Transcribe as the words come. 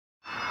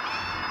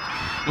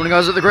Morning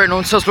guys, at the Great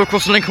Northern Tesla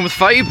across the Lincoln with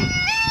Fabe.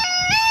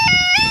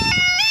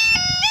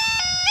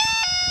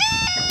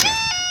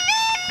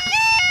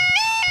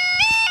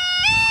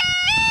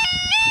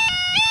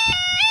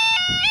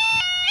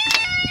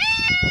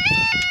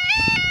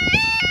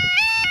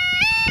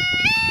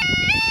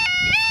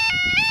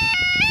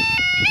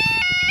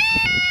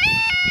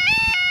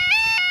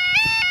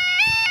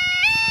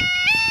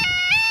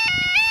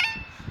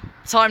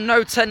 Time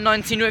no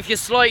 10:19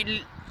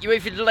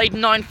 if you're delayed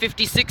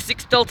 9:56,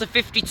 6 Delta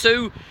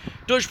 52,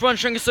 Dutch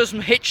branch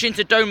from Hitch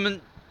into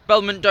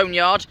Belmont Dome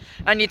Yard,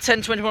 and your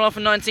 10:21 Alpha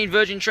 19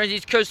 Virgin Trains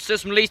East Coast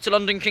from Leeds to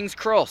London King's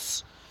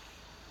Cross.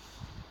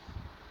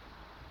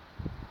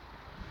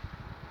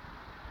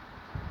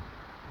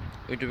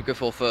 Who do we go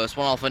for first?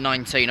 1 Alpha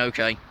 19,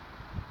 okay.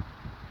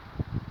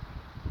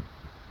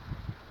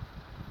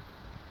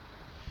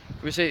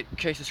 We say in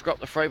case to scrap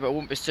the freight, but I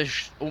wouldn't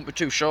be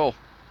too sure.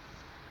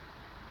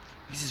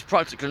 This is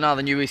practically now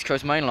the new East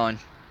Coast main line.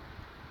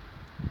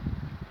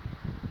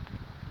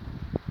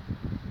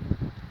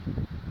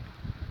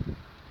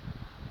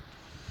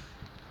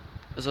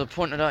 As I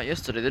pointed out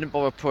yesterday, they didn't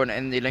bother putting it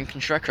in the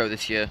Lincoln Shreco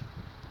this year.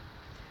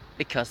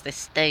 Because they're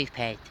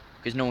stupid.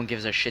 Because no one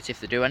gives a shit if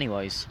they do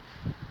anyways.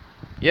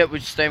 Yep, we're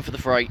just staying for the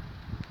freight.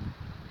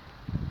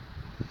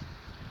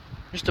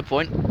 Just a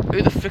point,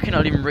 who the frickin'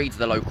 hell even reads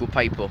the local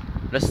paper?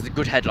 Unless there's a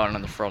good headline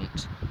on the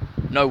front.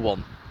 No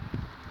one.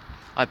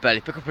 I barely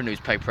pick up a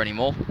newspaper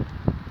anymore.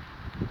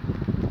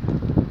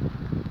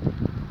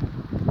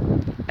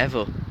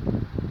 Ever.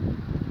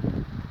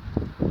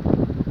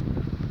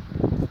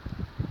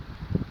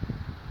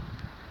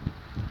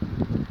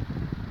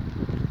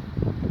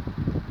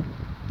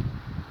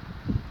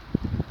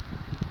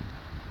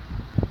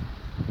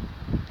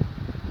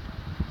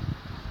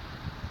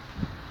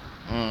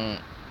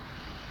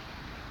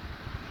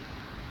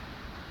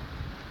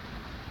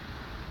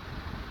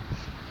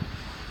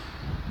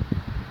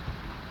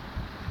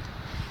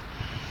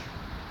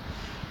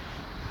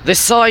 This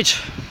side.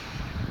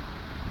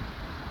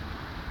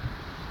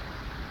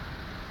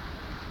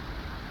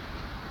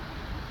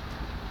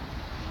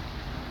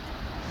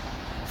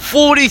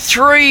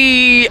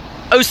 $43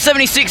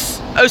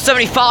 076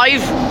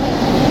 075.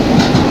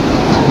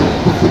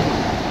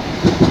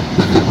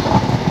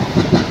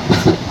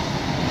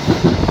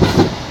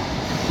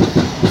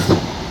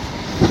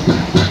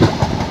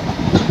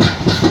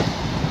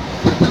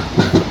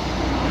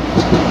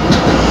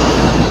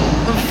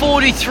 And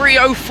 43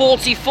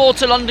 044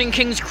 to London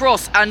King's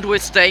Cross, and we're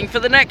staying for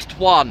the next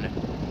one.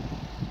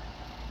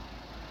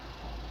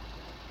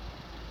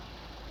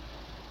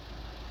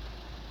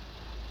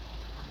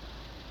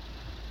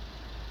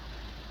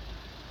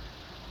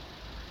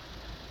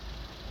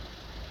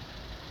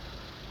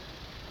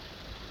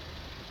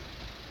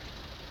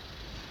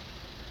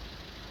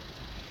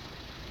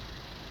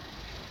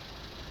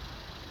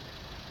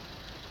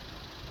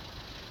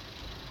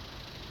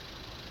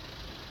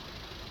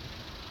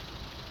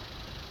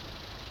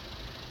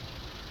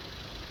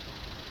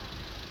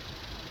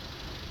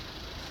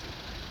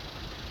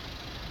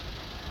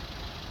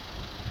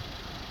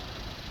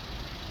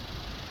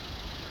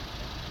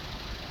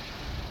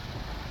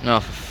 No,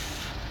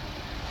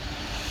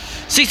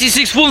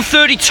 66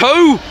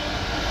 132.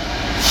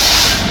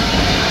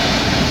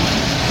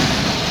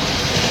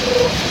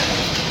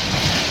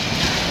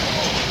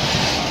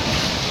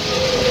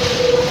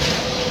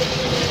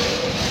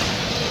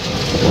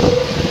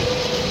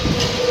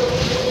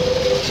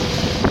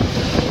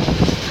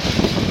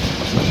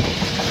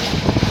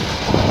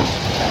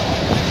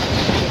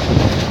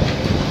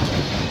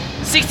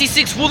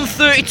 $66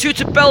 132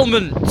 to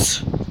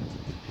Belmont.